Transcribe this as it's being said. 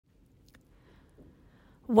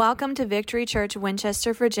Welcome to Victory Church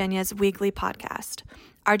Winchester, Virginia's weekly podcast.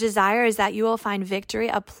 Our desire is that you will find Victory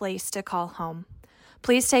a place to call home.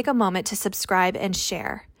 Please take a moment to subscribe and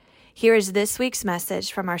share. Here is this week's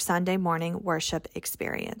message from our Sunday morning worship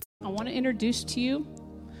experience. I want to introduce to you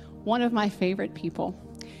one of my favorite people.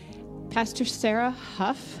 Pastor Sarah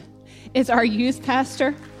Huff is our youth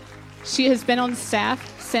pastor. She has been on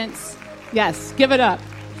staff since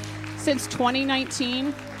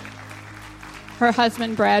 2019. Her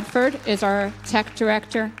husband, Bradford, is our tech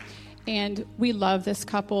director, and we love this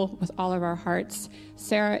couple with all of our hearts.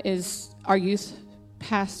 Sarah is our youth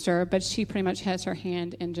pastor, but she pretty much has her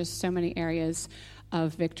hand in just so many areas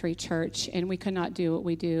of Victory Church, and we could not do what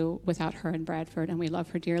we do without her and Bradford, and we love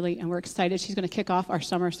her dearly, and we're excited. She's going to kick off our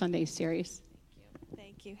Summer Sunday series.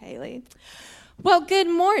 Thank you, Haley. Well, good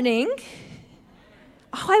morning.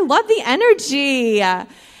 Oh, I love the energy.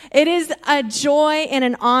 It is a joy and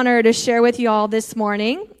an honor to share with you all this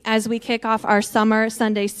morning as we kick off our Summer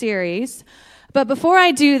Sunday series. But before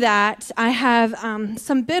I do that, I have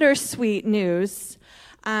some bittersweet news.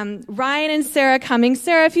 Ryan and Sarah coming.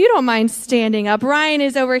 Sarah, if you don't mind standing up. Ryan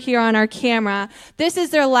is over here on our camera. This is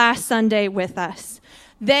their last Sunday with us.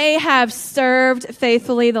 They have served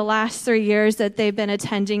faithfully the last 3 years that they've been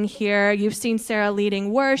attending here. You've seen Sarah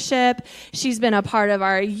leading worship. She's been a part of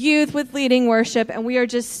our youth with leading worship, and we are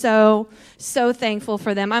just so thankful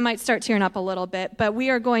for them. I might start tearing up a little bit, but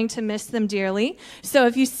we are going to miss them dearly. So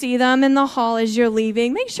if you see them in the hall as you're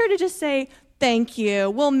leaving, make sure to just say, thank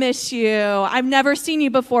you. We'll miss you. I've never seen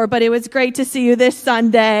you before, but it was great to see you this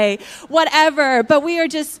Sunday. Whatever. But we are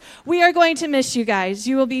going to miss you guys.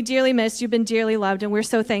 You will be dearly missed. You've been dearly loved, and we're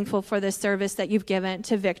so thankful for this service that you've given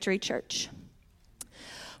to Victory Church.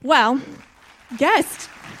 Well, guest,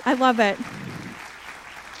 I love it.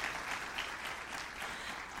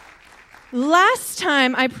 Last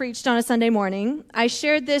time I preached on a Sunday morning, I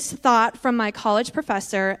shared this thought from my college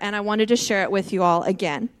professor, and I wanted to share it with you all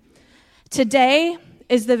again. Today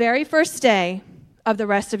is the very first day of the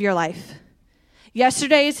rest of your life.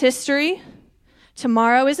 Yesterday is history,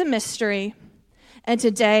 tomorrow is a mystery, and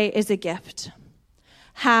today is a gift.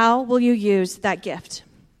 How will you use that gift?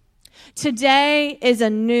 Today is a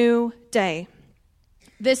new day.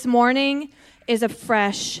 This morning is a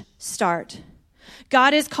fresh start.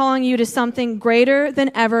 God is calling you to something greater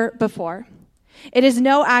than ever before. It is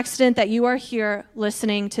no accident that you are here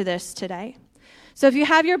listening to this today. So if you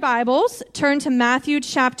have your Bibles, turn to Matthew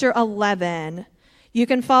chapter 11. You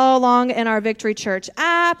can follow along in our Victory Church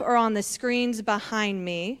app or on the screens behind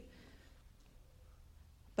me.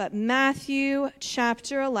 But Matthew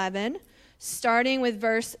chapter 11, starting with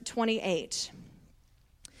verse 28.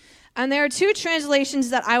 And there are two translations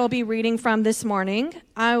that I will be reading from this morning.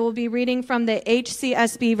 I will be reading from the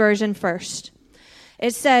HCSB version first.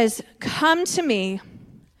 It says, "Come to me,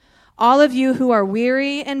 all of you who are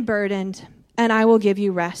weary and burdened, and I will give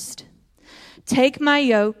you rest. Take my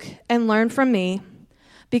yoke and learn from me,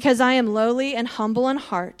 because I am lowly and humble in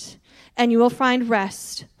heart, and you will find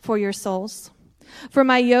rest for your souls. For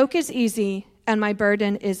my yoke is easy and my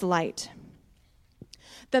burden is light."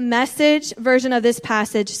 The Message version of this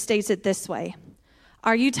passage states it this way: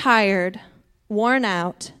 "Are you tired, worn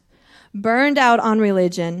out, burned out on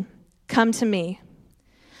religion? Come to me.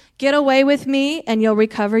 Get away with me and you'll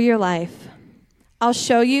recover your life. I'll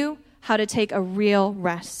show you how to take a real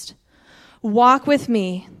rest. Walk with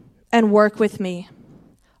me and work with me.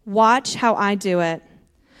 Watch how I do it.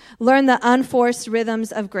 Learn the unforced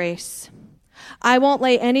rhythms of grace. I won't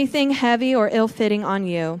lay anything heavy or ill-fitting on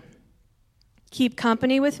you. Keep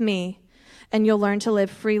company with me, and you'll learn to live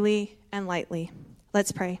freely and lightly."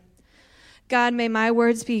 Let's pray. God, may my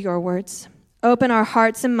words be your words. Open our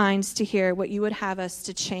hearts and minds to hear what you would have us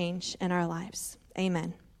to change in our lives.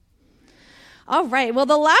 Amen. All right, well,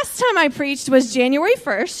 the last time I preached was January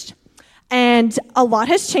 1st, and a lot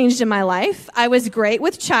has changed in my life. I was great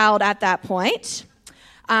with child at that point.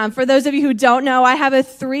 For those of you who don't know, I have a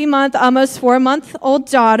 3-month, almost 4-month-old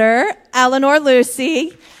daughter, Eleanor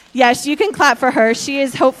Lucy. Yes, you can clap for her. She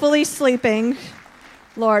is hopefully sleeping.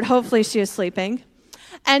 Lord, hopefully she is sleeping.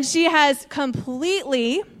 And she has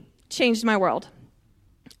completely changed my world.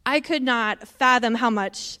 I could not fathom how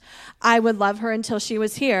much I would love her until she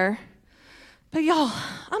was here. But y'all,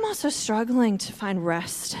 I'm also struggling to find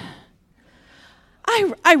rest.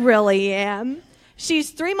 I really am.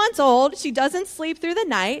 She's 3 months old. She doesn't sleep through the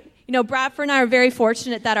night. You know, Bradford and I are very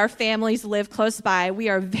fortunate that our families live close by. We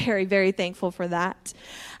are very, very thankful for that.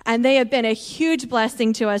 And they have been a huge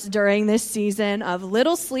blessing to us during this season of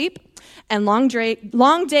little sleep and long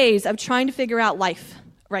days of trying to figure out life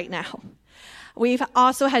right now. We've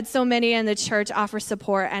also had so many in the church offer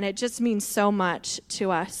support, and it just means so much to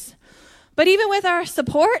us. But even with our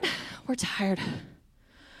support, we're tired.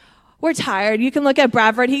 We're tired. You can look at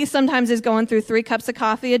Bradford. He sometimes is going through 3 cups of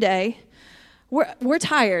coffee a day. We're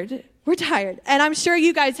tired. We're tired. And I'm sure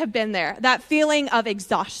you guys have been there, that feeling of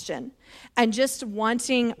exhaustion and just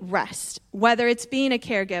wanting rest, whether it's being a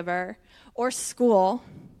caregiver or school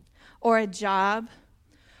or a job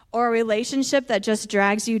or a relationship that just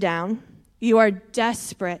drags you down. You are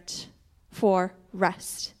desperate for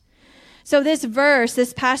rest. So this verse,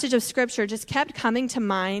 this passage of scripture just kept coming to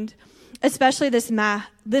mind, especially this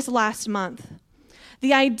last month.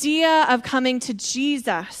 The idea of coming to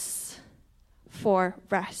Jesus for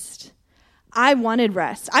rest. I wanted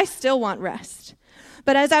rest. I still want rest.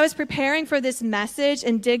 But as I was preparing for this message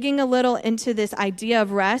and digging a little into this idea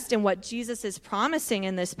of rest and what Jesus is promising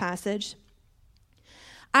in this passage,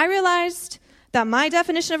 I realized that my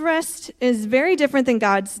definition of rest is very different than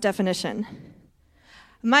God's definition.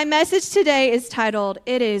 My message today is titled,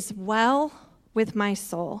 "It is Well with My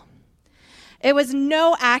Soul." It was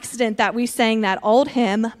no accident that we sang that old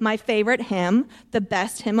hymn, my favorite hymn, the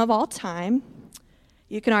best hymn of all time.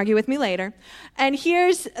 You can argue with me later. And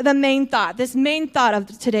here's the main thought, this main thought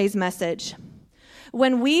of today's message.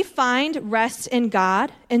 When we find rest in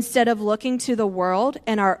God, instead of looking to the world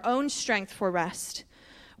and our own strength for rest,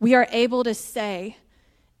 we are able to say,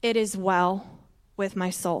 "It is well with my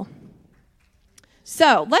soul."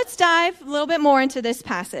 So let's dive a little bit more into this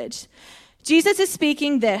passage. Jesus is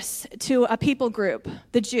speaking this to a people group,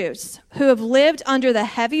 the Jews, who have lived under the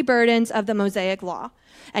heavy burdens of the Mosaic law.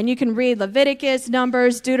 And you can read Leviticus,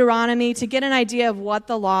 Numbers, Deuteronomy to get an idea of what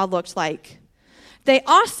the law looked like. They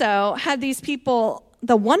also had these people,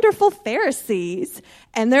 the wonderful Pharisees,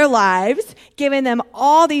 and their lives, giving them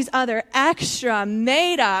all these other extra,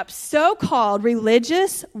 made-up, so-called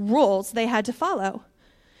religious rules they had to follow.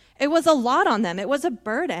 It was a lot on them. It was a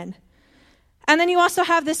burden. And then you also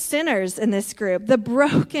have the sinners in this group, the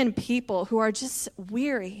broken people who are just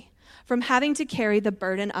weary from having to carry the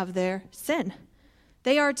burden of their sin.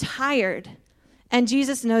 They are tired, and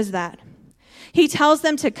Jesus knows that. He tells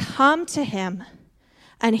them to come to him,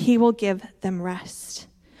 and he will give them rest.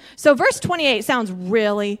 So verse 28 sounds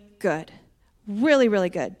really good, really, really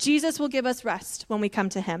good. Jesus will give us rest when we come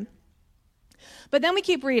to him. But then we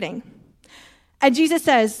keep reading, and Jesus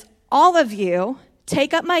says, "All of you,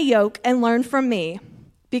 take up my yoke and learn from me,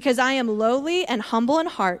 because I am lowly and humble in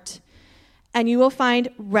heart, and you will find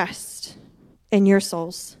rest in your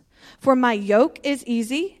souls. For my yoke is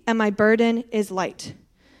easy and my burden is light."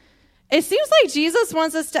 It seems like Jesus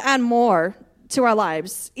wants us to add more to our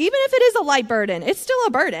lives. Even if it is a light burden, it's still a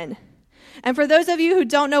burden. And for those of you who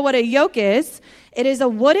don't know what a yoke is, it is a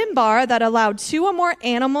wooden bar that allowed 2 or more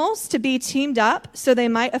animals to be teamed up so they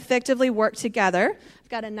might effectively work together. I've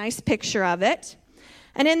got a nice picture of it.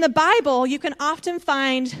 And in the Bible, you can often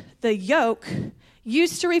find the yoke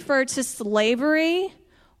used to refer to slavery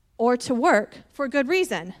or to work for good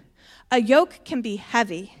reason. A yoke can be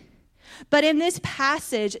heavy. But in this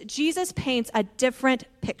passage, Jesus paints a different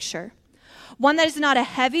picture. One that is not a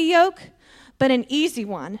heavy yoke, but an easy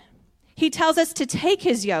one. He tells us to take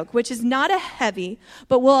his yoke, which is not a heavy,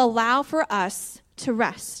 but will allow for us to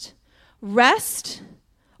rest. Rest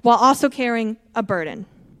while also carrying a burden.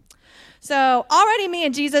 So already me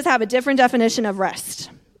and Jesus have a different definition of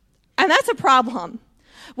rest. And that's a problem.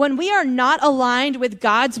 When we are not aligned with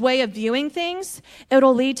God's way of viewing things,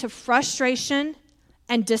 it'll lead to frustration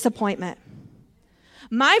and disappointment.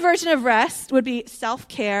 My version of rest would be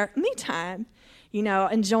self-care, me time. You know,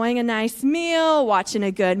 enjoying a nice meal, watching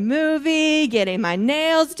a good movie, getting my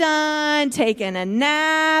nails done, taking a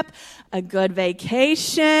nap, a good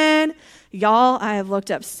vacation. Y'all, I have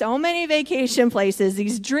looked up so many vacation places,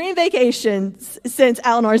 these dream vacations since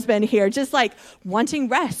Eleanor's been here, just like wanting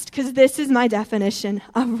rest, because this is my definition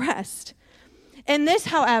of rest. In this,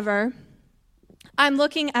 however, I'm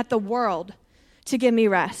looking at the world to give me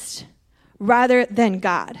rest rather than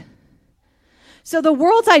God. So the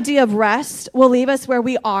world's idea of rest will leave us where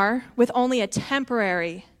we are with only a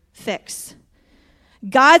temporary fix.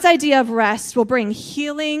 God's idea of rest will bring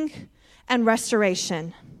healing and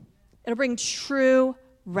restoration. It'll bring true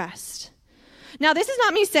rest. Now, this is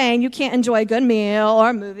not me saying you can't enjoy a good meal or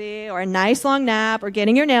a movie or a nice long nap or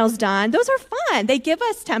getting your nails done. Those are fun. They give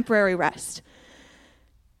us temporary rest.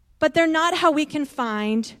 But they're not how we can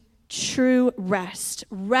find true rest.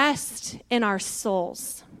 Rest in our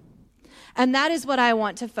souls. And that is what I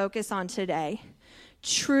want to focus on today.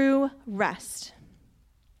 True rest.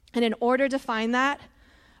 And in order to find that,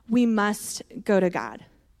 we must go to God.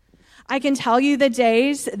 I can tell you the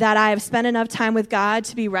days that I have spent enough time with God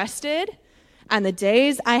to be rested, And the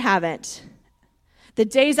days I haven't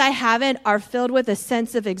are filled with a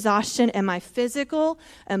sense of exhaustion in my physical,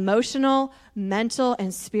 emotional, mental,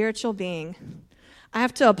 and spiritual being. I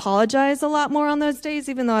have to apologize a lot more on those days,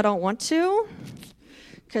 even though I don't want to,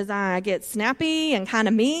 because I get snappy and kind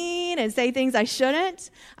of mean and say things I shouldn't,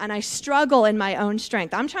 and I struggle in my own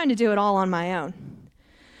strength. I'm trying to do it all on my own.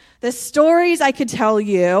 The stories I could tell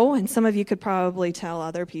you, and some of you could probably tell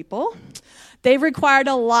other people, they've required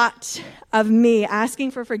a lot of me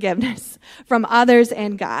asking for forgiveness from others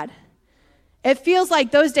and God. It feels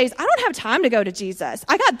like those days, I don't have time to go to Jesus.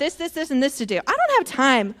 I got this, and this to do. I don't have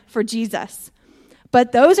time for Jesus.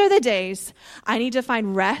 But those are the days I need to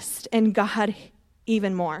find rest in God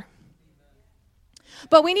even more.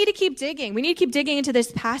 But we need to keep digging. We need to keep digging into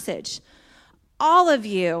this passage. All of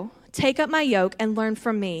you, take up my yoke and learn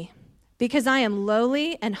from me, because I am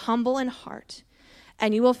lowly and humble in heart,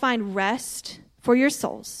 and you will find rest for your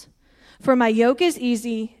souls. For my yoke is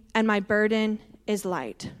easy and my burden is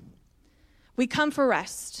light. We come for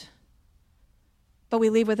rest, but we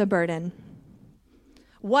leave with a burden.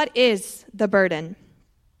 What is the burden?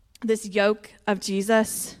 This yoke of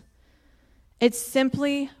Jesus? It's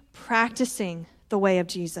simply practicing the way of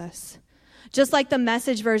Jesus. Just like the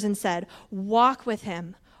Message version said, walk with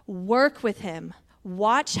him, work with him,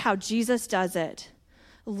 watch how Jesus does it.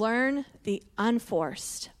 Learn the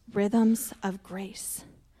unforced rhythms of grace.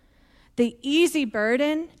 The easy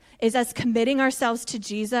burden is us committing ourselves to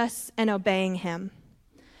Jesus and obeying him.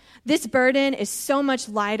 This burden is so much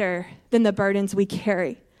lighter than the burdens we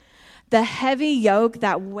carry. The heavy yoke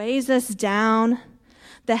that weighs us down,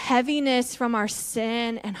 the heaviness from our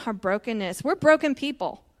sin and our brokenness. We're broken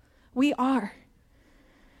people. We are.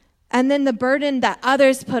 And then the burden that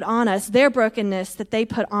others put on us, their brokenness that they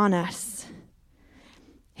put on us.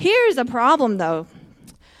 Here's a problem, though.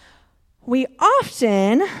 We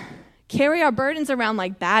often carry our burdens around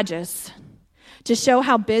like badges to show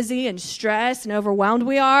how busy and stressed and overwhelmed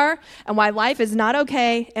we are and why life is not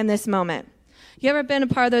okay in this moment. You ever been a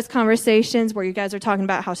part of those conversations where you guys are talking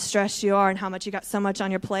about how stressed you are and how much you got so much on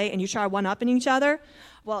your plate and you try one-upping each other?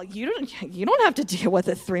 Well, you don't have to deal with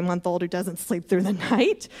a 3-month-old who doesn't sleep through the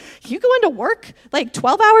night. You go into work like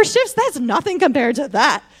 12-hour shifts. That's nothing compared to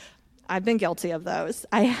that. I've been guilty of those.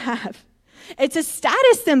 I have. It's a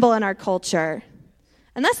status symbol in our culture,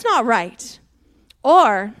 and that's not right.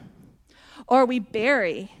 Or we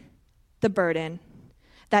bury the burden,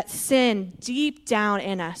 that sin deep down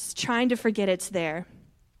in us, trying to forget it's there.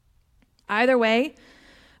 Either way,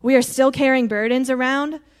 we are still carrying burdens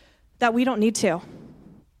around that we don't need to.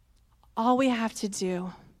 All we have to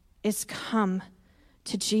do is come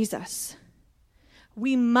to Jesus.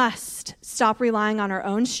 We must stop relying on our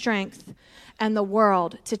own strength and the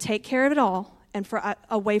world to take care of it all and for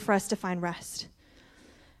a way for us to find rest.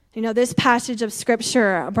 You know, this passage of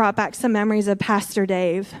Scripture brought back some memories of Pastor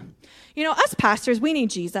Dave. You know, us pastors, we need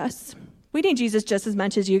Jesus. We need Jesus just as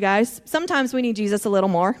much as you guys. Sometimes we need Jesus a little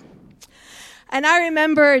more. And I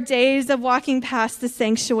remember days of walking past the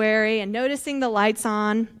sanctuary and noticing the lights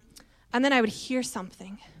on, and then I would hear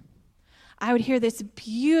something. I would hear this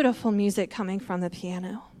beautiful music coming from the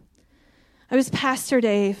piano. It was Pastor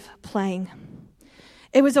Dave playing.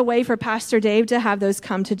 It was a way for Pastor Dave to have those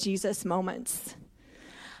come to Jesus moments.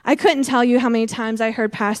 I couldn't tell you how many times I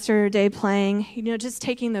heard Pastor Dave playing, just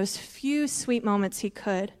taking those few sweet moments he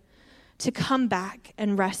could to come back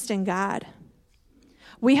and rest in God.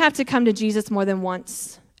 We have to come to Jesus more than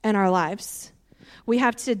once in our lives. We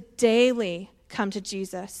have to daily come to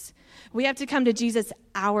Jesus. We have to come to Jesus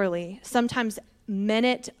hourly, sometimes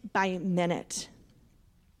minute by minute.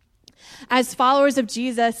 As followers of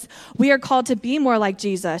Jesus, we are called to be more like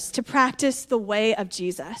Jesus, to practice the way of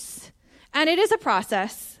Jesus. And it is a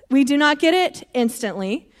process. We do not get it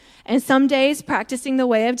instantly. And some days practicing the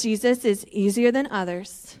way of Jesus is easier than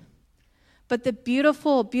others. But the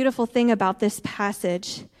beautiful, beautiful thing about this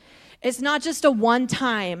passage is not just a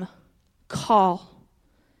one-time call.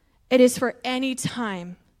 It is for any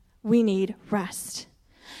time we need rest.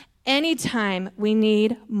 Anytime we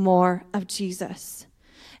need more of Jesus.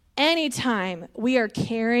 Anytime we are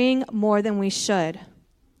carrying more than we should.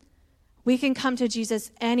 We can come to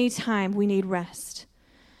Jesus anytime we need rest.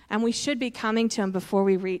 And we should be coming to him before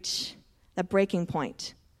we reach the breaking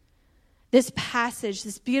point. This passage,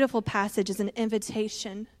 this beautiful passage, is an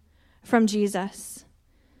invitation from Jesus.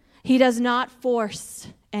 He does not force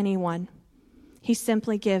anyone. He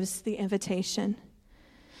simply gives the invitation.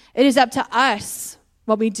 It is up to us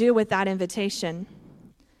what we do with that invitation.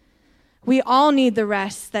 We all need the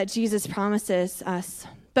rest that Jesus promises us,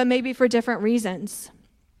 but maybe for different reasons.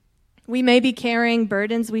 We may be carrying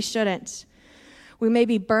burdens we shouldn't. We may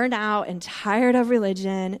be burned out and tired of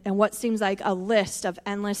religion and what seems like a list of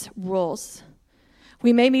endless rules.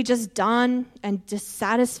 We may be just done and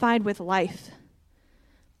dissatisfied with life.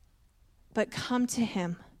 But come to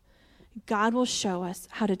him. God will show us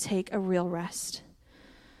how to take a real rest.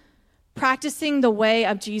 Practicing the way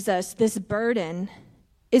of Jesus, this burden,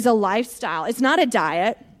 is a lifestyle. It's not a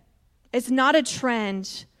diet. It's not a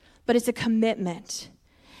trend, but it's a commitment.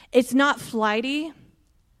 It's not flighty,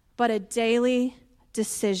 but a daily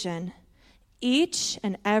decision. Each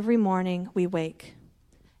and every morning we wake.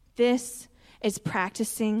 This is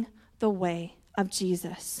practicing the way of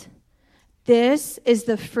Jesus. This is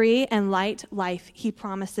the free and light life he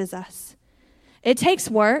promises us. It takes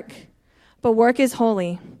work, but work is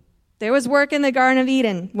holy. There was work in the Garden of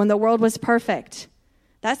Eden when the world was perfect.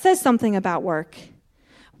 That says something about work.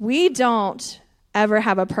 We don't ever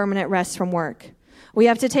have a permanent rest from work. We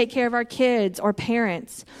have to take care of our kids or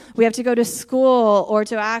parents. We have to go to school or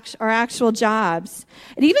to our actual jobs.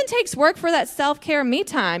 It even takes work for that self-care me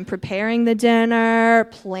time, preparing the dinner,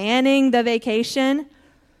 planning the vacation.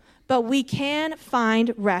 But we can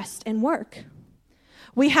find rest in work.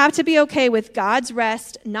 We have to be okay with God's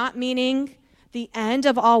rest not meaning the end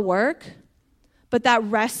of all work, but that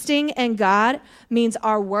resting in God means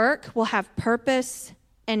our work will have purpose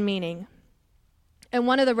and meaning. In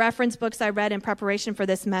one of the reference books I read in preparation for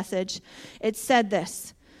this message, it said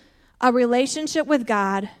this: a relationship with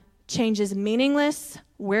God changes meaningless,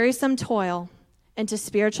 wearisome toil into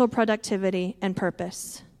spiritual productivity and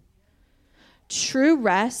purpose. True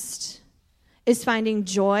rest is finding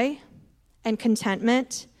joy and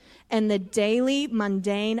contentment in the daily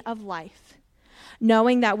mundane of life,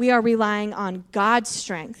 knowing that we are relying on God's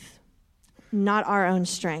strength, not our own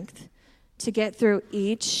strength, to get through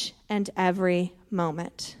each and every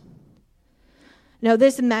moment. Now,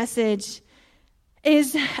 this message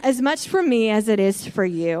is as much for me as it is for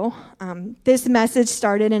you. This message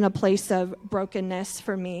started in a place of brokenness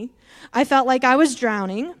for me. I felt like I was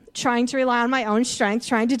drowning, trying to rely on my own strength,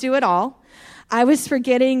 trying to do it all. I was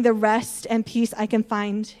forgetting the rest and peace I can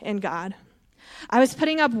find in God. I was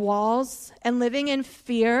putting up walls and living in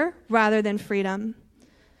fear rather than freedom.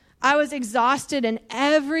 I was exhausted in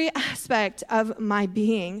every aspect of my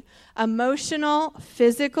being: emotional,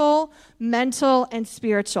 physical, mental, and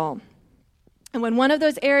spiritual. And when one of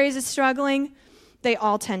those areas is struggling, they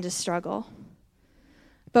all tend to struggle.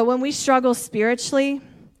 But when we struggle spiritually,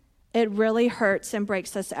 it really hurts and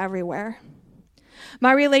breaks us everywhere.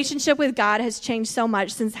 My relationship with God has changed so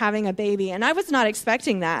much since having a baby, and I was not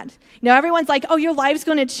expecting that. You know, everyone's like, oh, your life's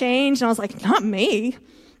going to change. And I was like, not me.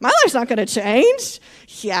 My life's not going to change.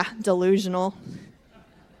 Yeah, delusional.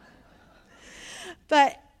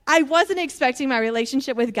 But I wasn't expecting my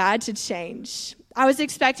relationship with God to change. I was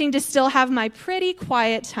expecting to still have my pretty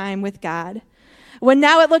quiet time with God. When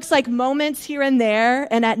now it looks like moments here and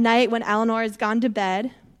there, and at night when Eleanor has gone to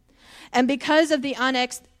bed. And because of the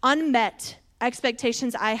unmet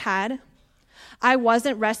expectations I had, I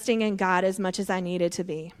wasn't resting in God as much as I needed to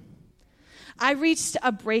be. I reached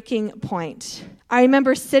a breaking point. I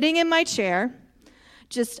remember sitting in my chair,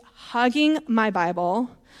 just hugging my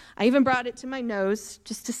Bible. I even brought it to my nose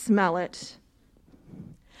just to smell it.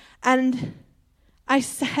 And I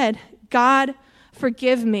said, God,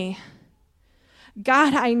 forgive me.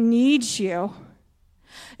 God, I need you.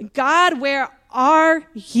 God, where are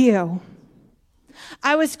you?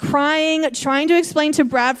 I was crying, trying to explain to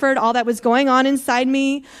Bradford all that was going on inside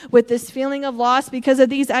me with this feeling of loss because of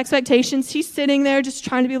these expectations. He's sitting there just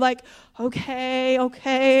trying to be like,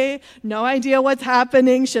 okay, no idea what's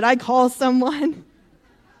happening. Should I call someone?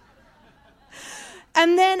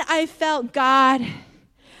 And then I felt God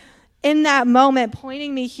in that moment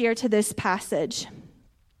pointing me here to this passage.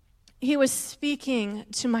 He was speaking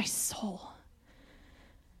to my soul.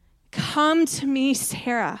 Come to me,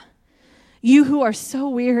 Sarah. You who are so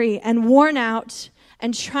weary and worn out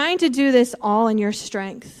and trying to do this all in your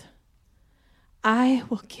strength, I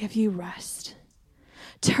will give you rest.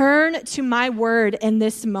 Turn to my word in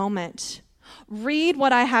this moment. Read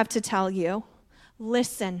what I have to tell you.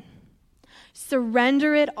 Listen.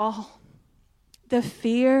 Surrender it all. The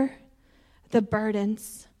fear, the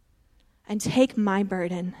burdens, and take my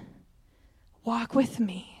burden. Walk with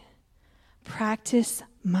me. Practice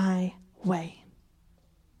my way.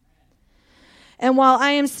 And while I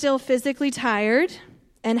am still physically tired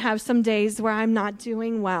and have some days where I'm not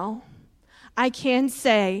doing well, I can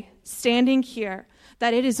say, standing here,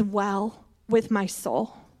 that it is well with my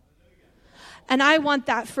soul. And I want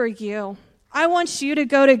that for you. I want you to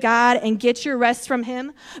go to God and get your rest from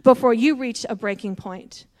him before you reach a breaking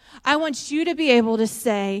point. I want you to be able to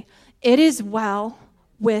say, it is well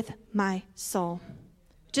with my soul.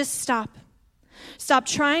 Just stop. Stop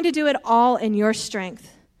trying to do it all in your strength.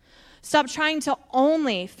 Stop trying to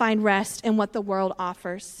only find rest in what the world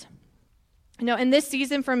offers. You know, in this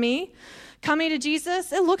season for me, coming to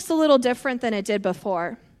Jesus, it looks a little different than it did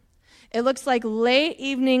before. It looks like late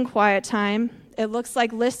evening quiet time. It looks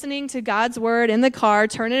like listening to God's word in the car,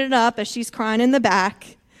 turning it up as she's crying in the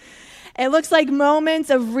back. It looks like moments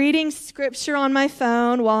of reading scripture on my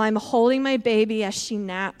phone while I'm holding my baby as she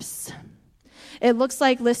naps. It looks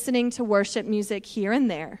like listening to worship music here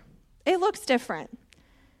and there. It looks different,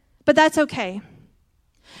 but that's okay,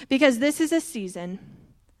 because this is a season,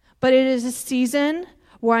 but it is a season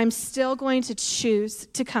where I'm still going to choose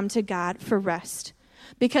to come to God for rest,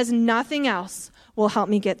 because nothing else will help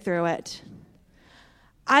me get through it.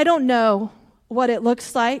 I don't know what it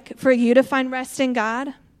looks like for you to find rest in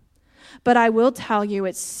God, but I will tell you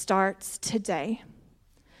it starts today.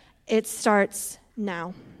 It starts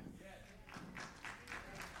now.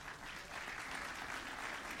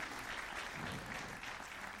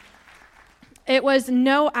 It was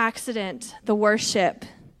no accident, the worship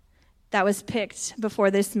that was picked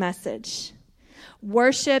before this message.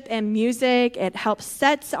 Worship and music, it helps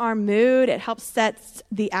sets our mood. It helps sets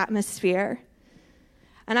the atmosphere.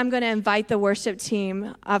 And I'm going to invite the worship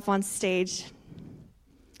team up on stage.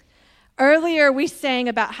 Earlier, we sang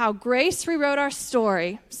about how grace rewrote our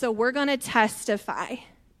story, so we're going to testify.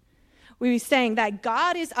 We sang that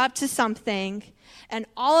God is up to something, and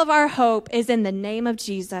all of our hope is in the name of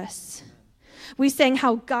Jesus. We sang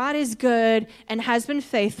how God is good and has been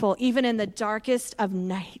faithful even in the darkest of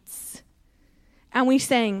nights. And we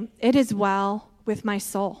sang, it is well with my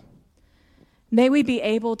soul. May we be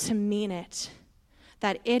able to mean it,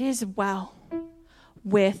 that it is well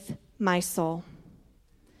with my soul.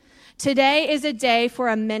 Today is a day for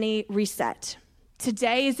a mini reset.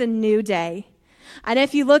 Today is a new day. And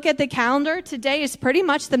if you look at the calendar, today is pretty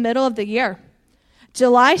much the middle of the year.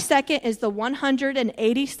 July 2nd is the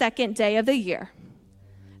 182nd day of the year.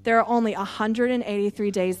 There are only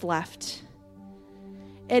 183 days left.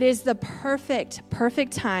 It is the perfect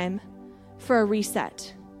time for a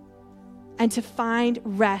reset and to find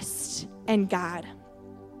rest in God.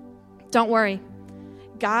 Don't worry.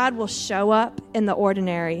 God will show up in the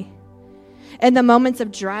ordinary. In the moments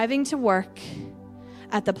of driving to work,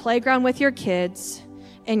 at the playground with your kids,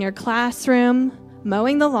 in your classroom,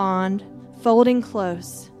 mowing the lawn, folding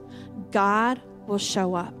clothes, God will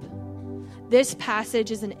show up. This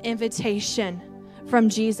passage is an invitation from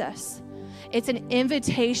Jesus. It's an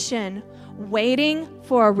invitation waiting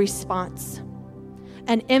for a response,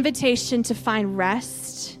 an invitation to find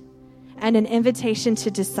rest, and an invitation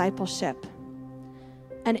to discipleship,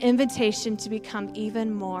 an invitation to become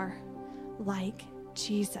even more like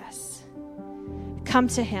Jesus. Come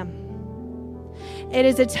to him. It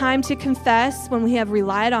is a time to confess when we have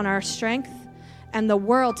relied on our strength and the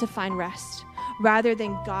world to find rest, rather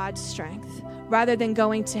than God's strength, rather than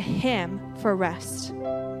going to him for rest.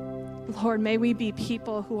 Lord, may we be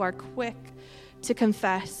people who are quick to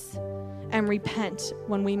confess and repent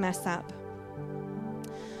when we mess up.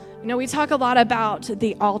 You know, we talk a lot about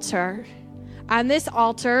the altar, and this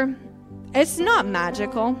altar, it's not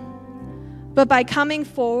magical, but by coming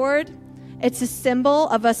forward, it's a symbol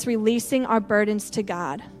of us releasing our burdens to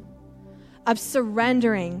God, of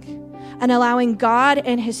surrendering and allowing God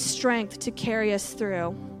and his strength to carry us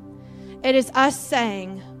through. It is us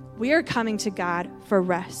saying, we are coming to God for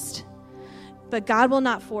rest, but God will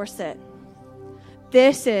not force it.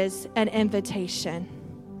 This is an invitation.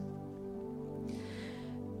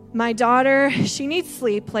 My daughter, she needs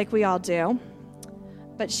sleep like we all do,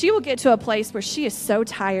 but she will get to a place where she is so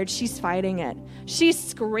tired, she's fighting it. She's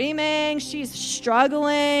screaming, she's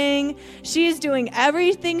struggling, she's doing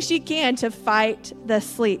everything she can to fight the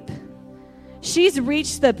sleep. She's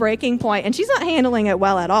reached the breaking point, and she's not handling it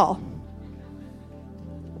well at all.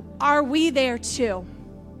 Are we there too?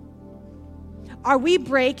 Are we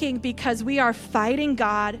breaking because we are fighting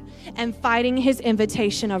God and fighting his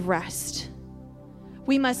invitation of rest?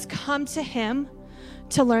 We must come to him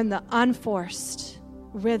to learn the unforced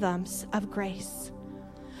rhythms of grace.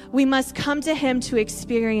 We must come to him to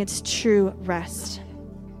experience true rest.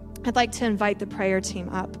 I'd like to invite the prayer team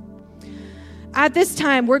up. At this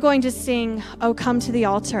time, we're going to sing, "Oh, Come to the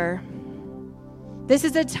Altar." This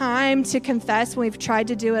is a time to confess when we've tried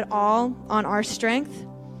to do it all on our strength.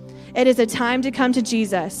 It is a time to come to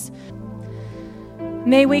Jesus.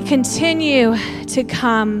 May we continue to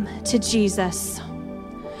come to Jesus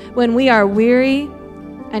when we are weary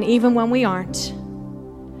and even when we aren't.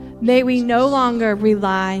 May we no longer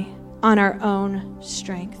rely on our own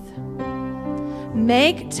strength.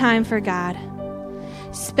 Make time for God.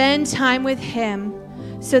 Spend time with him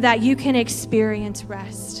so that you can experience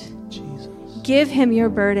rest. Jesus. Give him your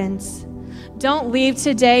burdens. Don't leave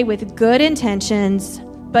today with good intentions,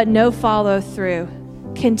 but no follow through.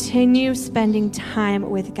 Continue spending time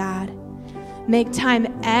with God. Make time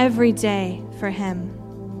every day for him.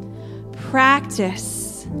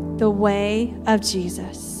 Practice the way of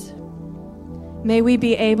Jesus. May we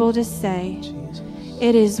be able to say, Jesus.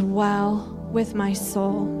 "It is well with my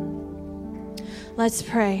soul." Let's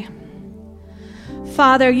pray.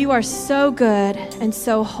 Father, you are so good and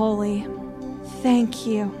so holy. Thank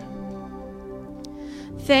you.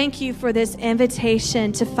 Thank you for this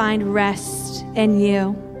invitation to find rest in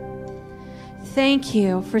you. Thank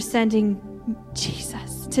you for sending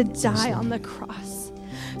Jesus to die on the cross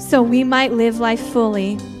so we might live life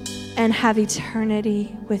fully and have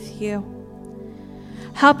eternity with you.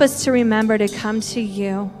 Help us to remember to come to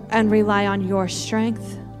you and rely on your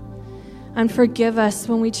strength. And forgive us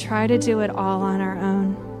when we try to do it all on our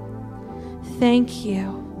own. Thank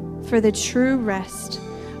you for the true rest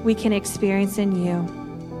we can experience in you.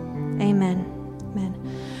 Amen. Amen.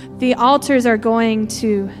 The altars are going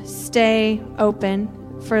to stay open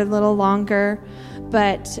for a little longer,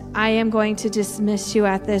 but I am going to dismiss you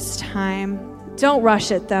at this time. Don't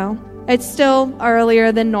rush it, though. It's still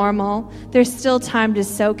earlier than normal. There's still time to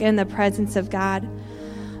soak in the presence of God.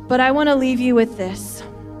 But I want to leave you with this.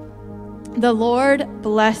 The Lord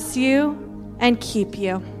bless you and keep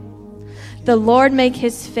you. The Lord make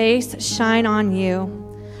his face shine on you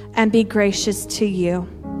and be gracious to you.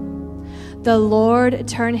 The Lord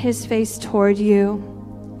turn his face toward you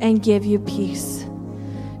and give you peace.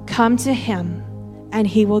 Come to him and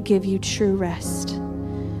he will give you true rest.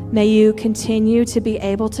 May you continue to be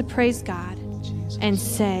able to praise God and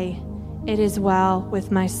say, "It is well with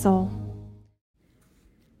my soul."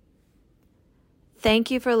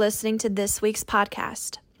 Thank you for listening to this week's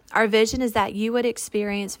podcast. Our vision is that you would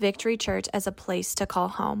experience Victory Church as a place to call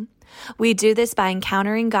home. We do this by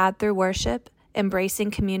encountering God through worship,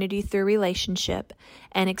 embracing community through relationship,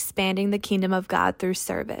 and expanding the kingdom of God through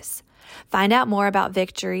service. Find out more about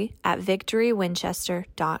Victory at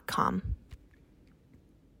victorywinchester.com.